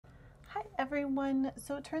everyone.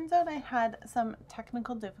 So it turns out I had some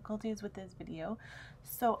technical difficulties with this video,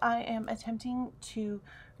 so I am attempting to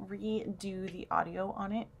redo the audio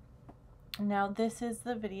on it. Now this is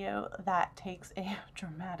the video that takes a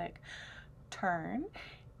dramatic turn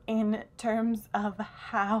in terms of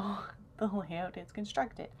how the layout is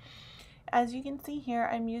constructed. As you can see here,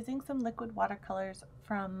 I'm using some liquid watercolors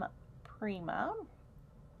from Prima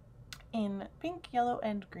in pink, yellow,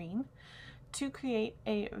 and green to create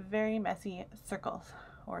a very messy circles,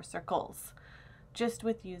 just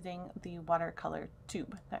with using the watercolor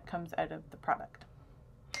tube that comes out of the product.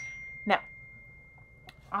 Now,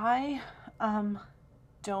 I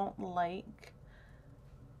don't like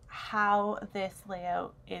how this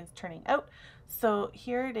layout is turning out. So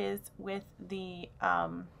here it is with the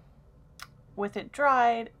with it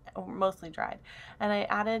dried, or mostly dried, and I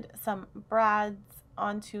added some brads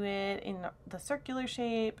onto it in the circular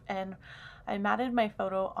shape, and I matted my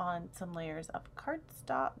photo on some layers of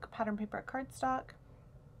cardstock, pattern paper cardstock.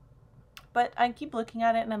 But I keep looking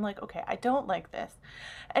at it and I'm like, okay, I don't like this.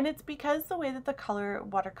 And it's because the way that the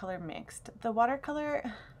watercolor mixed. The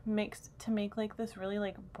watercolor mixed to make like this really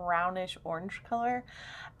like brownish orange color,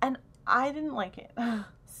 and I didn't like it.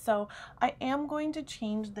 So I am going to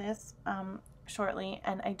change this shortly,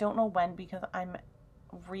 and I don't know when because I'm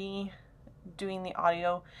redoing the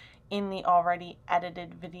audio in the already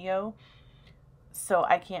edited video. So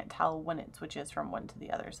I can't tell when it switches from one to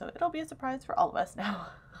the other. So it'll be a surprise for all of us now.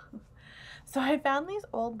 So I found these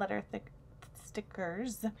old letter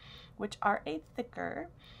stickers, which are a thicker,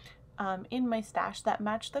 in my stash that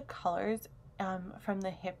match the colors from the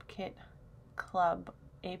Hip Kit Club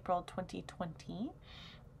April 2020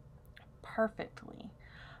 perfectly.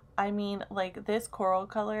 I mean, like this coral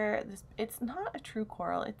color, it's not a true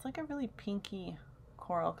coral. It's like a really pinky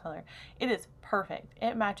coral color. It is perfect.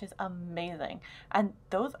 It matches amazing. And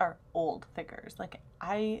those are old thickers. Like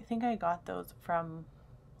I think I got those from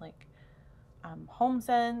like Home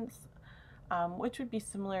Sense, which would be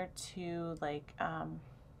similar to like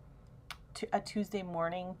to a Tuesday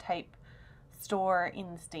Morning type store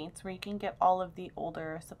in the States where you can get all of the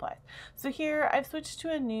older supplies. So here I've switched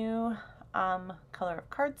to a new color of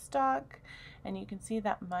cardstock, and you can see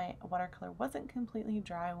that my watercolor wasn't completely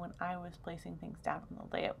dry when I was placing things down on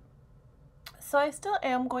the layout. So I still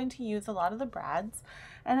am going to use a lot of the brads,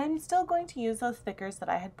 and I'm still going to use those thickers that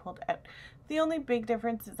I had pulled out. The only big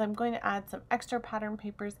difference is I'm going to add some extra pattern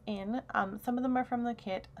papers in. Some of them are from the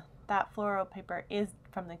kit. That floral paper is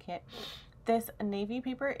from the kit. This navy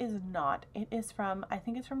paper is not. It is from, I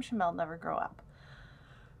think it's from Chanel Never Grow Up,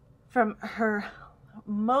 from her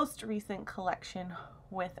most recent collection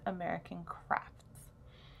with American Crafts,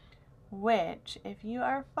 which, if you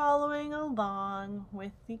are following along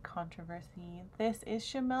with the controversy, this is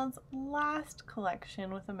Chamel's last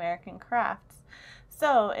collection with American Crafts.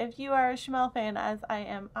 So if you are a Chamel fan, as I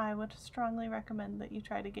am, I would strongly recommend that you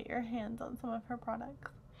try to get your hands on some of her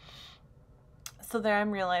products. So there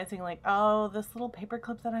I'm realizing like, oh, this little paper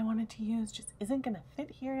clip that I wanted to use just isn't gonna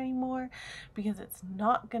fit here anymore because it's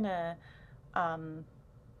not gonna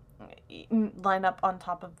line up on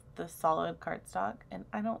top of the solid cardstock, and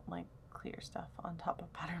I don't like clear stuff on top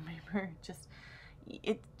of pattern paper.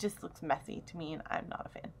 It just looks messy to me, and I'm not a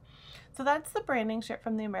fan. So that's the branding strip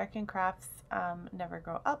from the American Crafts Never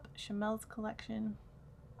Grow Up Chamel's collection.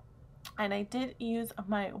 And I did use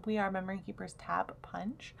my We Are Memory Keepers tab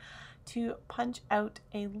punch to punch out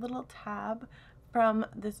a little tab from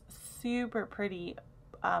this super pretty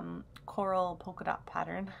coral polka dot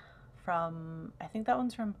pattern from, I think that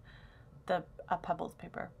one's from the Pebbles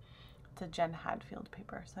paper. It's a Jen Hadfield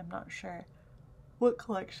paper, so I'm not sure what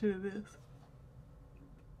collection it is.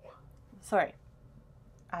 Sorry,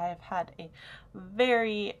 I've had a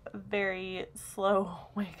very, very slow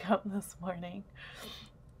wake up this morning.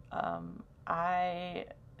 I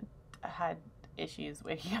had issues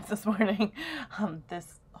waking up this morning.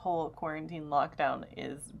 This whole quarantine lockdown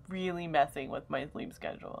is really messing with my sleep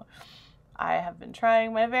schedule. I have been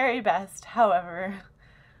trying my very best. However,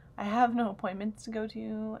 I have no appointments to go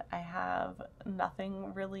to. I have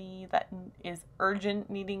nothing really that is urgent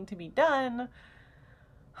needing to be done.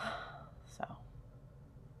 So,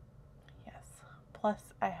 yes. Plus,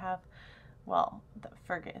 I have, well, the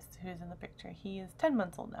Fergus, who's in the picture. He is 10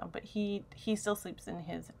 months old now, but he still sleeps in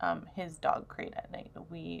his dog crate at night.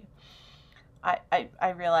 I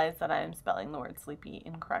realize that I am spelling the word sleepy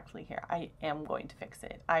incorrectly here. I am going to fix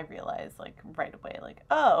it. I realize like right away, like,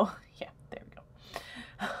 oh yeah, there we go.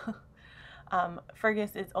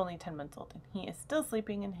 Fergus is only 10 months old, and he is still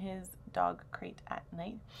sleeping in his dog crate at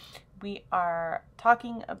night. We are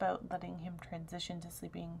talking about letting him transition to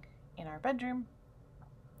sleeping in our bedroom.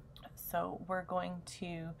 So we're going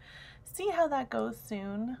to see how that goes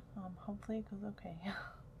soon. Hopefully it goes okay.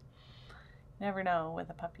 Never know with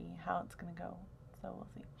a puppy how it's gonna go, so we'll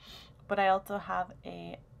see. But I also have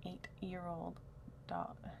a 8-year-old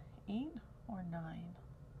dog. 8 or 9?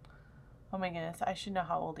 Oh my goodness, I should know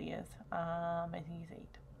how old he is. I think he's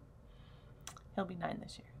 8. He'll be 9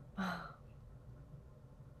 this year.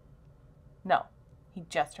 No, he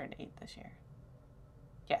just turned 8 this year.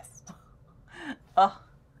 Yes. Oh,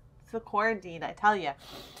 it's the quarantine, I tell you.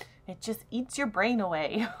 It just eats your brain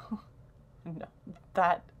away. No,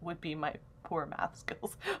 that would be my poor math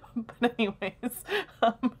skills. But anyways,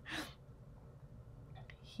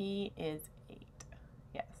 he is 8.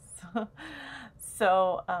 Yes.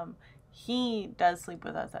 So, he does sleep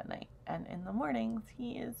with us at night, and in the mornings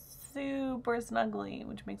he is super snuggly,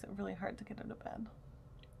 which makes it really hard to get out of bed.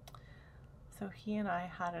 So he and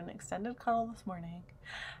I had an extended cuddle this morning,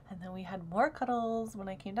 and then we had more cuddles when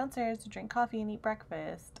I came downstairs to drink coffee and eat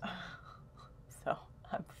breakfast. So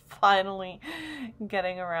I'm finally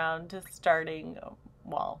getting around to starting.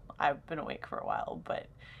 Well, I've been awake for a while, but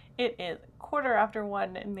it is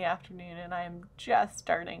 1:15 in the afternoon, and I am just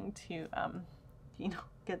starting to,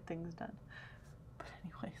 get things done. But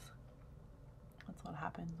anyways, that's what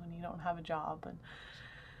happens when you don't have a job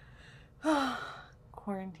and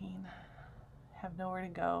quarantine, have nowhere to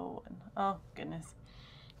go, and oh goodness,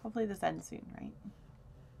 hopefully this ends soon, right?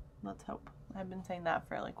 Let's hope. I've been saying that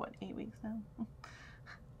for like, what, 8 weeks now?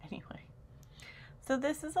 Anyway, so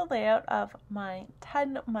this is a layout of my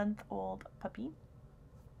 10-month-old puppy.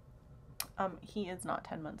 He is not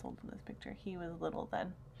 10 months old in this picture. He was little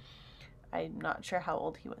then. I'm not sure how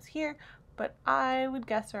old he was here, but I would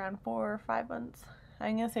guess around 4 or 5 months.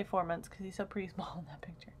 I'm going to say 4 months because he's so pretty small in that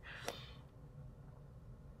picture.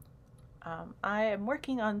 I am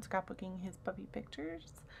working on scrapbooking his puppy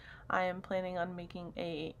pictures. I am planning on making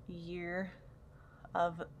a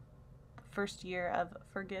first year of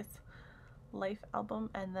Fergus life album,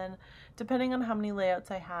 and then depending on how many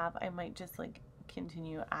layouts I have, I might just like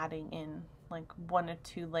continue adding in like 1 or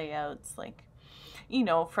 2 layouts, like,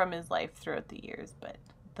 from his life throughout the years, but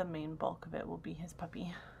the main bulk of it will be his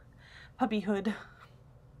puppyhood.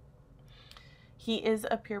 He is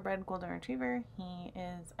a purebred golden retriever. He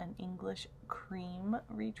is an English cream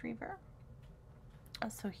retriever.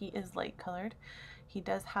 So he is light colored. He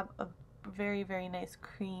does have a very, very nice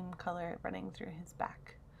cream color running through his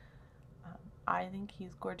back. I think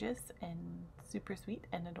he's gorgeous and super sweet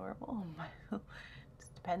and adorable.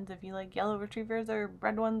 Just depends if you like yellow retrievers or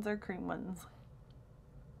red ones or cream ones.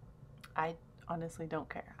 I honestly don't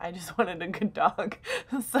care. I just wanted a good dog.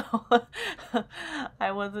 So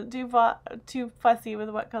I wasn't too fussy with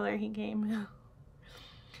what color he came.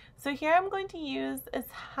 So here I'm going to use this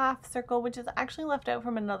half circle, which is actually left out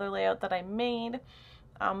from another layout that I made.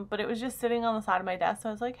 But it was just sitting on the side of my desk, so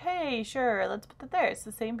I was like, hey, sure, let's put that there. It's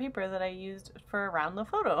the same paper that I used for around the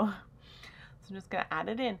photo. So I'm just going to add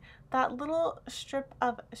it in. That little strip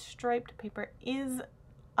of striped paper is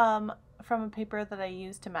from a paper that I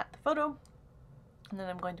used to mat the photo. And then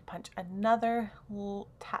I'm going to punch another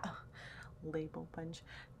tab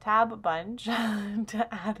bunch to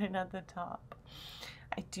add in at the top.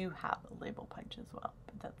 I do have a label punch as well,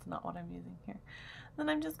 but that's not what I'm using here. Then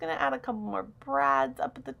I'm just going to add a couple more brads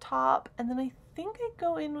up at the top, and then I think I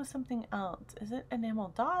go in with something else. Is it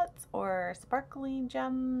enamel dots or sparkly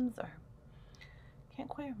gems? Or can't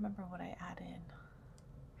quite remember what I add in.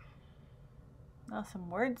 Oh, some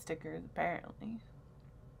word stickers apparently.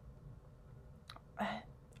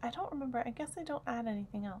 I don't remember. I guess I don't add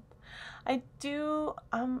anything else. I do,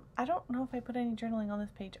 I don't know if I put any journaling on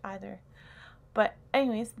this page either. But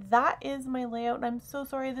anyways, that is my layout, and I'm so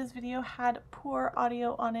sorry this video had poor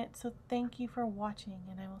audio on it, so thank you for watching,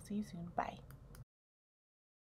 and I will see you soon. Bye.